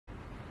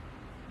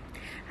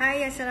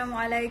Hai,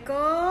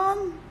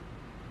 Assalamualaikum.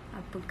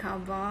 Apa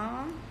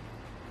khabar?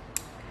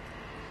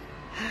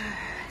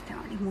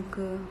 Tengok ni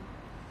muka.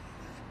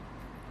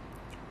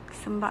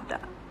 Sembab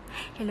tak?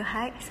 Hello,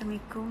 hai.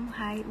 Assalamualaikum.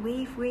 Hai.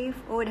 Wave.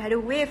 Oh, dah ada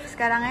wave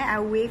sekarang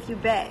I wave you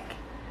back.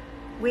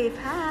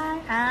 Wave, hai.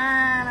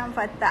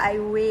 Nampak tak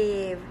I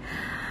wave?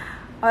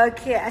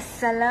 Okay,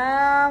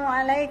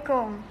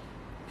 Assalamualaikum.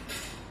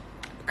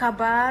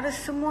 Khabar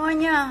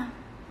semuanya?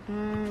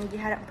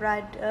 Diharap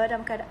berada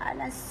dalam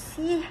keadaan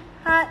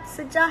sihat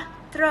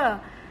sejahtera.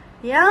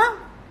 Ya?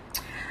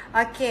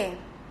 Okay.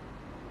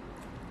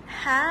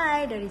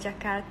 Hai dari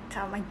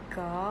Jakarta. Oh my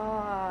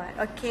god.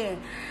 Okay.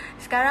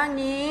 Sekarang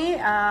ni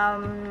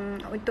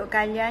untuk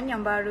kalian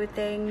yang baru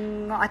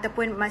tengok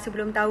ataupun masih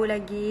belum tahu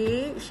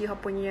lagi Shiha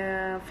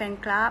punya fan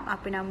club,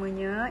 apa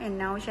namanya,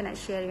 and now saya nak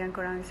share dengan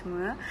korang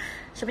semua.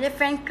 Sebenarnya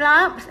fan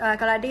club,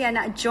 kalau ada yang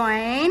nak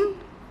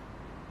join,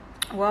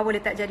 wah,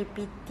 boleh tak jadi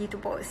PT tu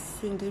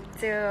boxing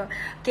gitu.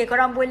 Okay,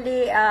 korang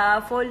boleh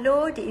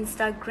follow di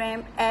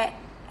Instagram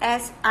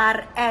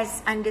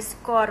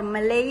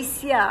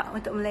 @SRS_Malaysia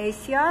untuk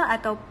Malaysia,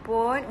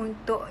 ataupun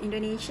untuk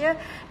Indonesia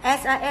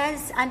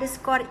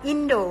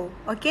SRS_Indo.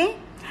 Okay.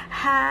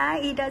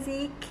 Hai Shiha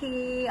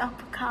Zikir,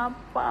 apa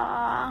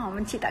khabar?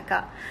 Mencik tak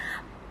kak?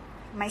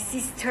 My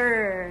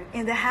sister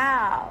in the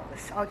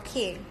house.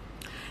 Okay.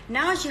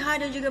 Now Shiha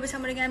dan juga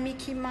bersama dengan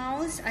Mickey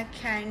Mouse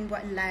akan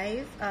buat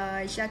live.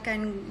 Shiha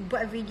akan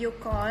buat video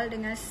call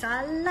dengan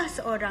salah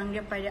seorang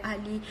daripada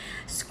ahli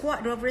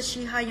squad rover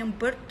Shiha yang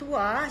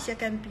bertuah. Shiha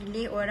akan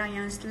pilih orang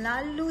yang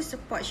selalu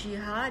support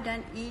Shiha,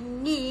 dan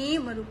ini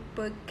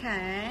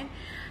merupakan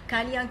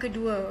kali yang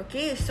kedua.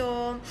 Okay,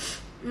 so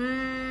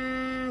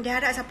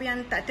diharap siapa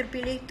yang tak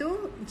terpilih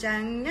tu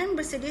jangan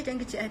bersedih,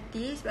 jangan kecil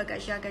hati, sebab Kak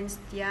Shiha akan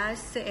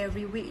sentiasa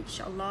every week,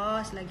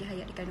 insyaAllah, selagi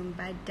hayat di kandung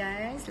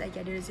badan, selagi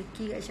ada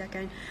rezeki, Kak Shiha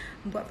akan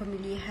buat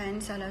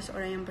pemilihan salah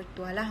seorang yang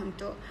bertuah lah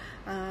untuk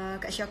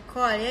Kak Shiha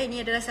call ya.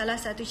 Ini adalah salah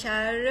satu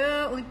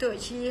cara untuk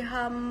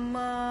Shiha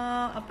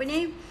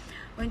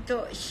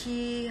untuk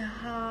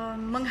Shiha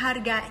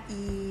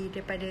menghargai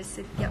daripada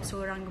setiap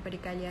seorang kepada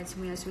kalian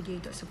semua yang sudi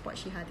untuk support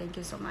Shiha. Thank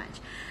you so much.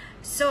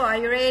 So, are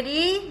you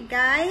ready,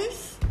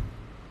 guys?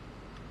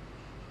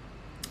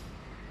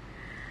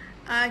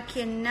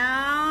 Okay,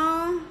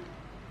 now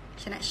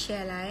saya nak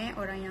share lah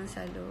orang yang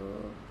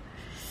selalu.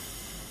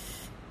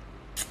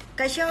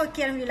 Kak Shiha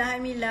okay,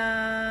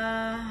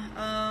 Alhamdulillah.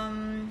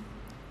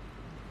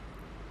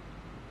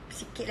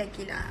 Sikit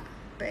lagi lah,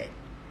 but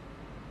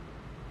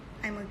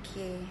I'm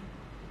okay.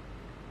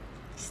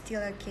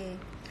 Still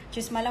okay. Cuma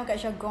semalam Kak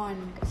Shiha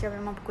gone. Kak Shiha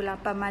memang pukul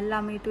 8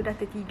 malam itu dah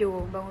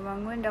tertidur.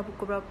 Bangun-bangun dah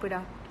pukul berapa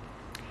dah?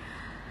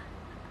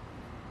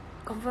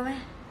 Confirm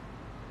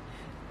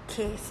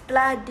Okay,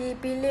 setelah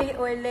dipilih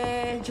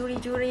oleh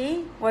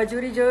juri-juri. Wah,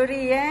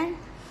 juri-juri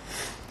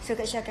So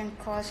Kak Shiha akan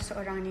call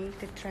seseorang ni.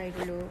 Kita try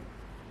dulu.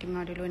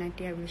 Dengar dulu,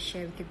 nanti I will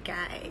share with you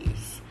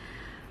guys.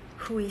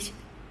 Who is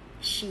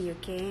she,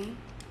 okay?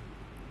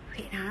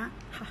 Wait,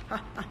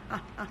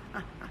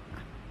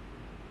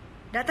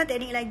 Datang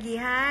teknik lagi.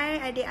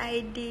 Hai adik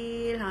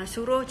Aidil.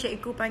 Suruh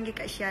cikgu panggil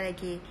Kak Shiha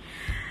lagi.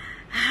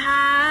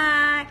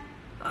 Hai.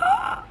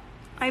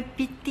 I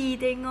pity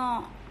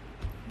tengok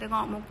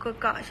muka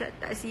Kak Shiha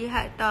tak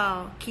sihat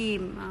tau,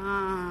 Kim.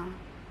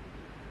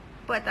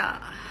 Buat tak?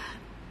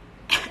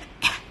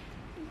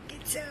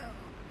 Gitu.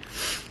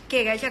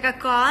 Okay, Kak Shiha akan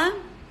call.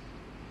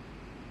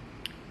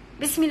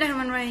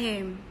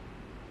 Bismillahirrahmanirrahim.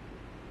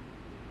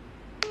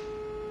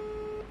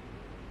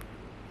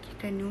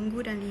 Kita nunggu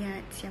dan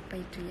lihat siapa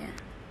itu ya.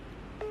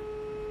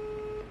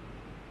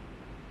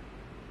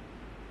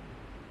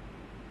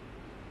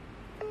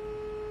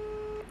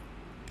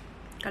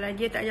 Kalau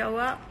dia tak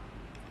jawab,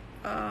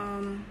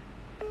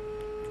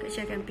 Kak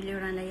Shiha akan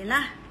pilih orang lain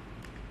lah.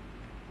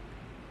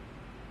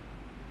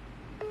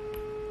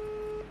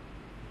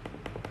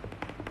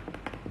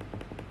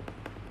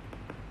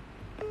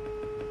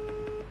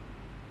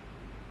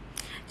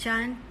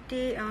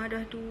 Cantik.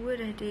 Dah tua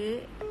dah,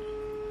 dek.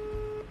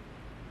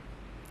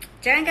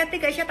 Jangan kata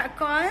Kak Shiha tak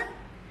call.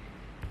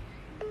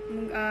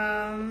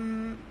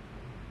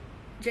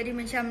 Jadi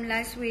macam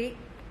last week,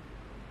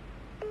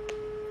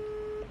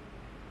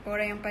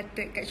 orang yang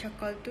patut Kak Shiha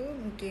call tu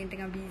mungkin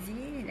tengah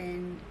busy,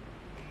 dan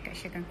Kak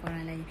Shiha akan call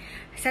orang lain.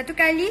 Satu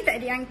kali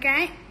tak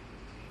diangkat.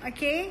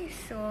 Okay,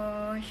 so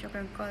Shiha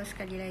akan call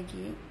sekali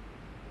lagi.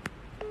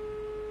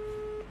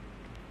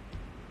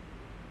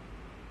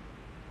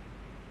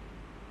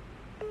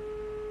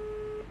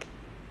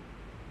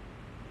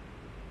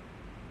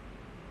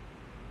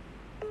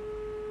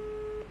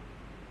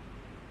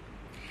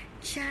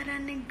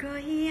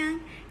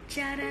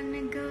 Cara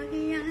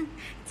negoyang,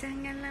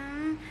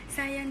 janganlah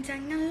sayang,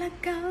 janganlah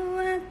kau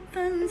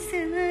akan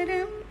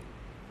serem.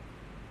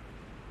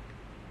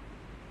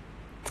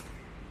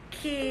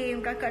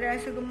 Kim, kakak dah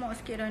rasa gemuk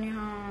sikit dah ni.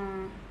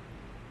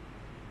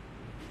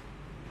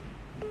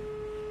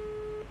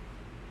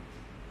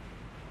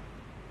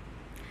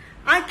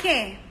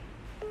 Okay.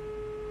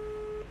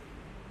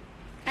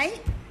 Hai.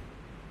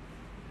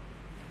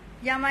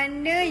 Yang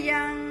mana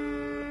yang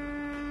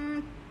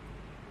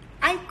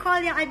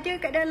call yang ada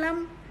kat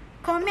dalam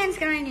komen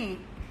sekarang ni.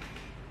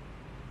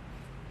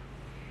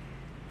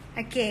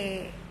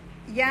 Okay,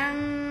 yang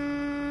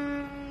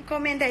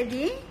komen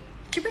tadi,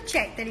 cuba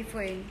check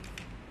telefon.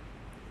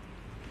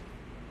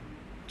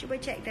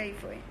 Cuba check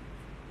telefon.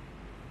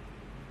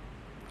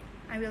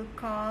 I will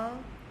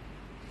call.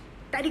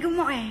 Tak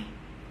digemuk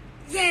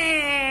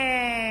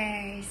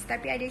Yes,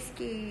 tapi ada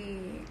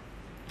sikit.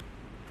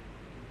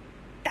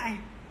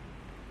 Tak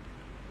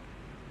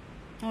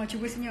Oh,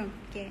 cuba senyum.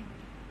 Okay.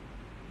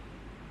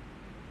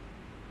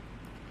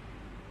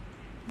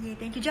 Yeah,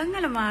 thank you.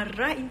 Janganlah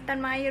marah,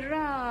 Intan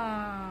Maira.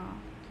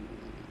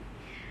 Okay.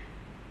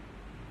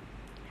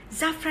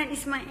 Zafran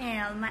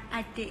Ismail, my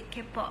adik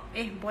K-pop.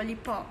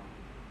 Bollypop.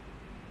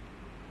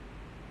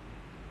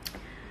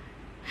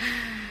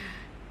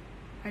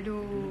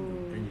 Aduh.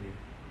 Tanya dia.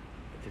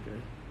 Cakap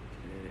lah.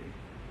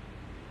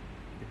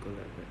 Dia call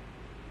lah.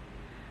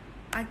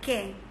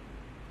 Okay.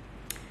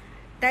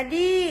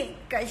 Tadi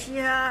Kak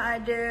Shiha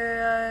ada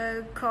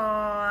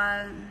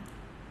call.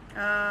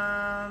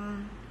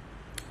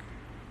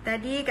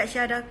 Tadi Kak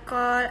Shiha ada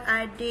call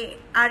adik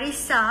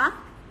Arisa.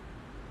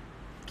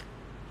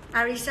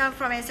 Arisa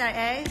from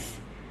SRS.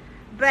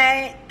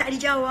 But tak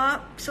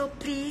dijawab. So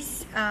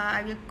please,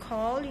 I will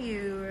call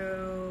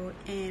you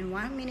in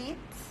 1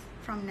 minute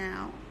from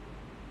now.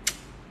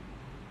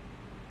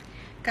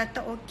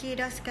 Kata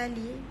okey dah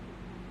sekali.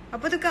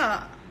 Apa tu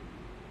Kak?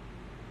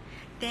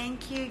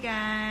 Thank you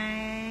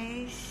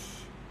guys.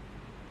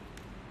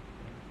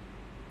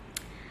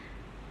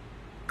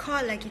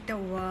 Call lah kita.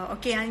 Wow.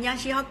 Okay, yang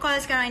Shiha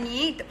call sekarang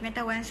ni, untuk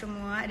pengetahuan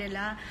semua,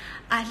 adalah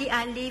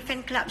ahli-ahli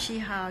fan club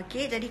Shiha.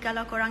 Okay, jadi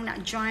kalau korang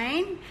nak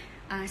join,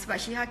 sebab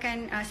Shiha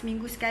kan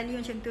seminggu sekali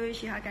macam tu,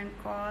 Shiha akan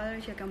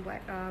call, Shiha akan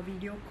buat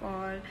video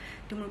call.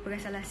 Itu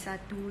merupakan salah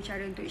satu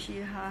cara untuk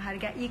Shiha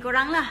hargai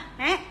korang lah.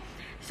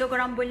 So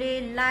korang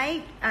boleh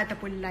like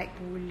ataupun like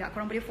pula,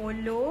 korang boleh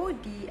follow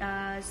di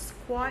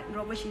squad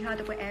Global Shiha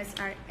ataupun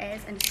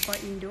SRS underscore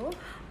Indo,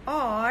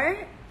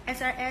 or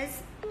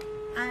SRS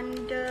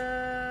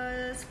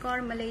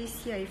underscore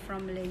Malaysia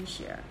from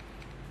Malaysia.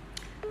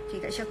 Okay,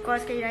 Kak Syah call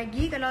sekali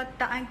lagi. Kalau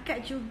tak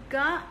angkat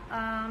juga,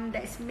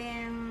 that's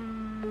mean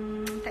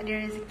tak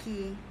ada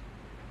rezeki.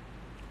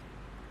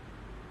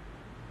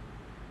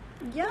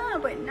 Yeah,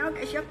 but now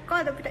Kak Syah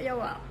call tapi tak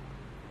jawab.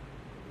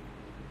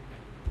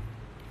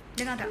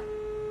 Dengar tak?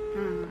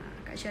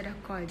 Kak Syah dah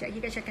call. Sekejap lagi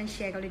Kak Syah akan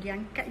share. Kalau dia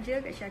angkat je,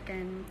 Kak Syah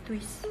akan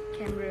twist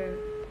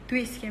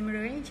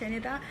kamera ni. Macam mana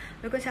tak?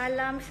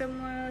 Waalaikumsalam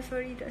semua.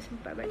 Sorry tak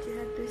sempat baca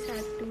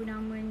satu-satu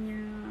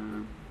namanya.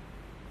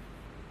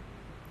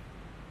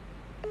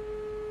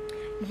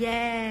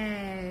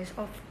 Yes,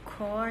 of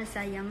course.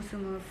 Sayang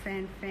semua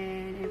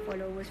fan-fan and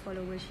followers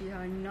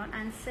Shiha. Not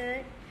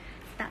answered.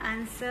 Tak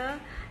answer.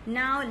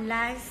 Now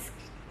last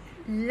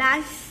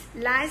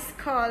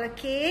call,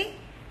 okay?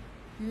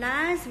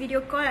 Last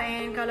video call,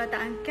 and kalau tak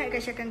angkat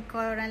Kak Syah akan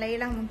call orang lain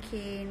lah.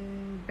 Mungkin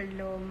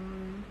belum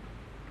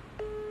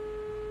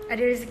ada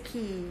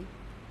rezeki.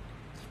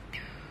 Gitu.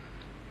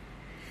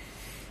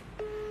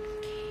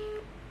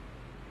 Okay.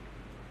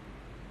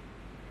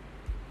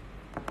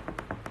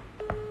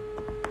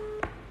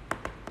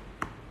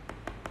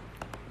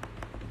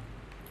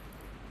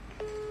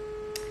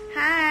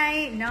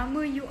 Hai,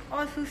 nama you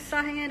all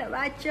susah yang nak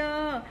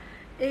baca.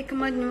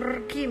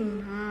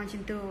 Kemanurkim.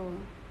 Macam tu.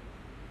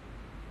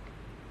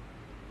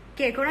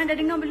 Okay, korang dah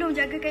dengar belum?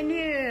 Jagakan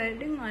dia.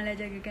 Dengarlah,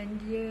 jagakan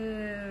dia.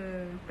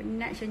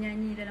 Penat saya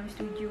nyanyi dalam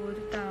studio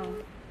tu tau.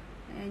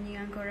 Nak nyanyi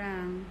dengan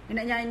korang.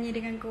 Nak nyanyi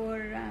dengan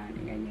korang.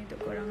 Nak nyanyi untuk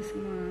korang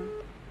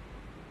semua.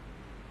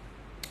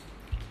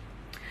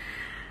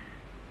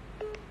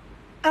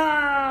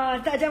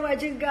 Tak jawab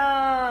juga.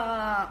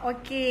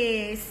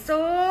 Okay,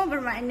 so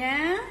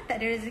bermakna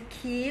tak ada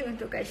rezeki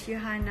untuk Kak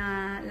Shiha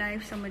nak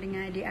live sama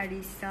dengan adik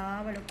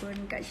Arisa.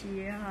 Walaupun Kak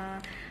Shiha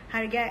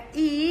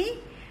hargai,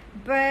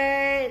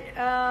 but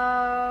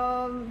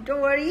don't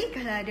worry,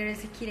 kalau ada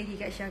rezeki lagi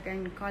Kak Syah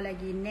akan call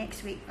lagi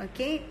next week.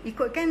 Okay,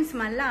 ikutkan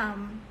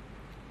semalam.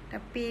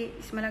 Tapi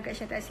semalam Kak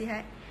Syah tak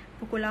sihat.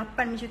 Pukul 8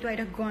 macam tu I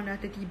dah gone, dah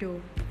tertidur.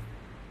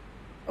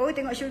 Oh,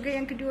 tengok sugar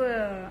yang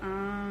kedua.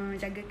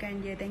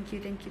 Jagakan dia. Thank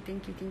you.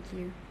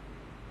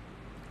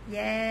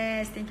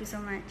 Yes, thank you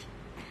so much.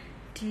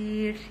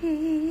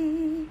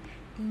 Diri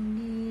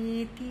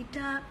ini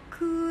tidak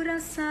ku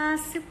rasa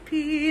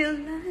sepi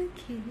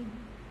lagi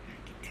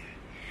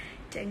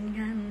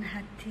dengan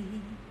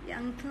hati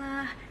yang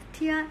telah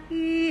dia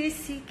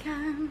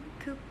isikan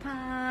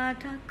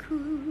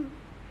kepadaku.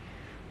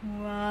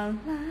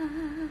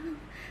 Walau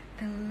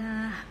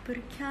telah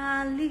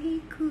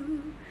berkali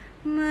ku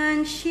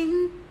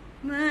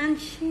mencinta,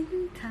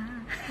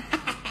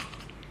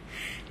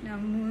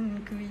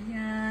 namun ku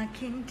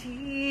yakin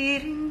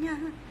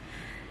dirinya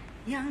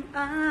yang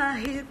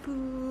akhir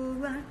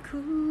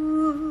buatku.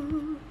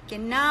 Okay,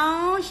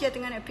 now Syah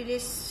tengah nak pilih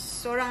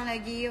seorang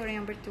lagi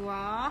orang yang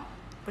bertuah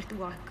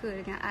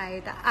ke dengan I.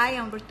 Tak I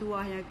yang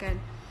bertuah yang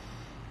akan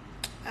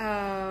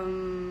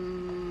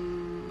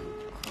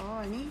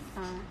call ni.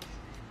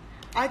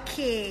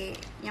 Okay,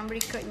 yang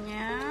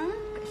berikutnya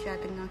Kak Syah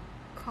tengah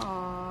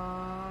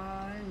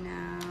call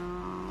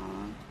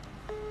now.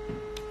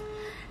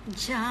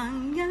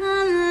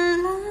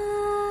 Janganlah.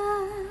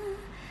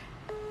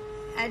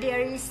 Adik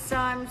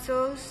Arisa, I'm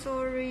so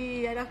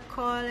sorry. Ada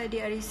call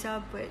Adik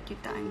Arisa but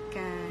kita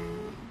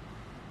angkat.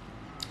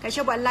 Kak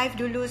Syah buat live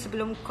dulu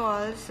sebelum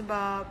call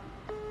sebab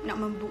nak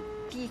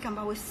membuktikan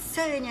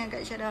bahawasanya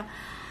Kak Syah dah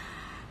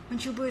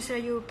mencuba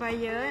seraya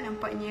upaya.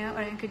 Nampaknya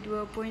orang yang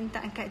kedua pun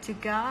tak angkat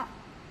juga.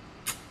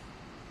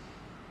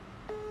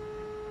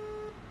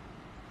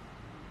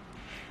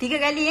 3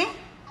 kali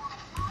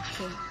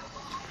Okay.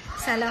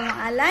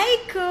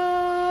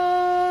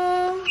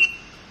 Assalamualaikum.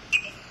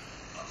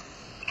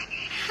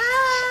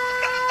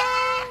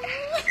 Hai.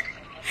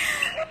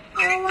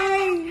 Oh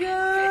my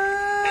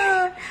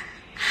god.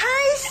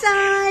 Hai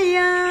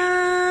sayang.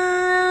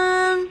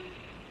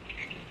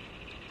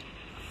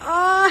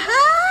 Oh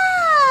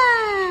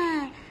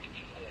hai.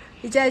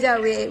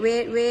 Sekejap,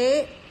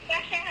 wait.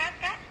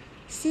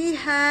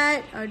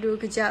 Sihat. Aduh,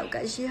 kejap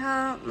Kak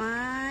Shiha.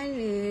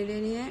 Mana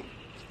dia ni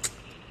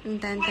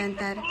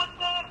Entar.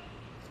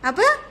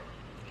 Apa?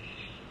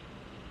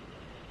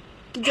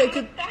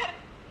 Kejap.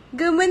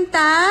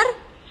 Gementar.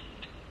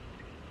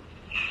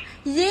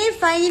 Yay,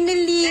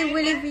 finally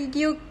boleh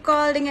video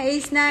call dengan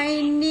Isna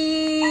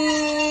ini.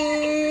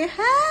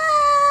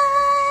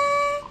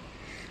 Hai.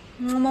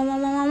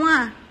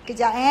 Mama.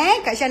 Kejap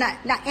Kak Syah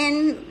nak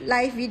end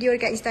live video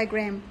dekat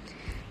Instagram.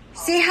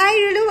 Say hi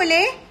dulu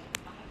boleh?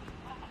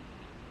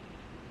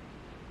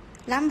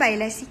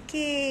 Lambailah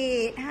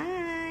sikit.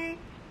 Hai.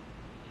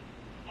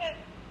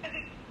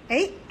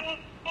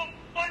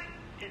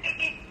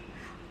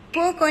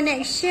 Poor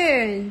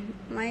connection.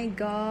 My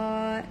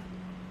god.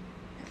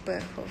 Apa?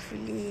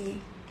 Hopefully.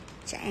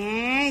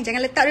 Sekejap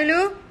jangan letak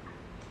dulu.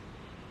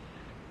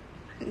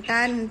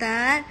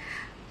 Entar.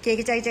 Okay,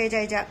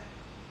 kejap.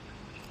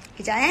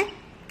 Kejap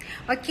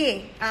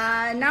Okay,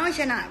 now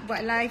saya nak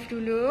buat live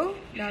dulu.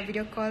 Dah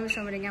video call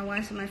bersama dengan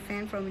one of my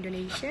friend from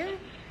Indonesia.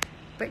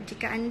 But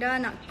jika anda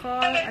nak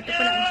call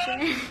ataupun nak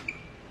share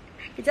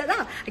kejap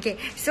tau. Okay,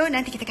 so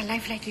nanti kita akan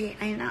live lagi.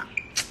 I nak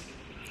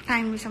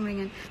time bersama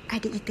dengan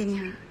adik kita ni.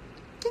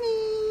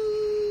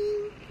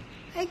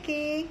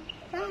 Okay,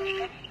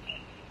 bye.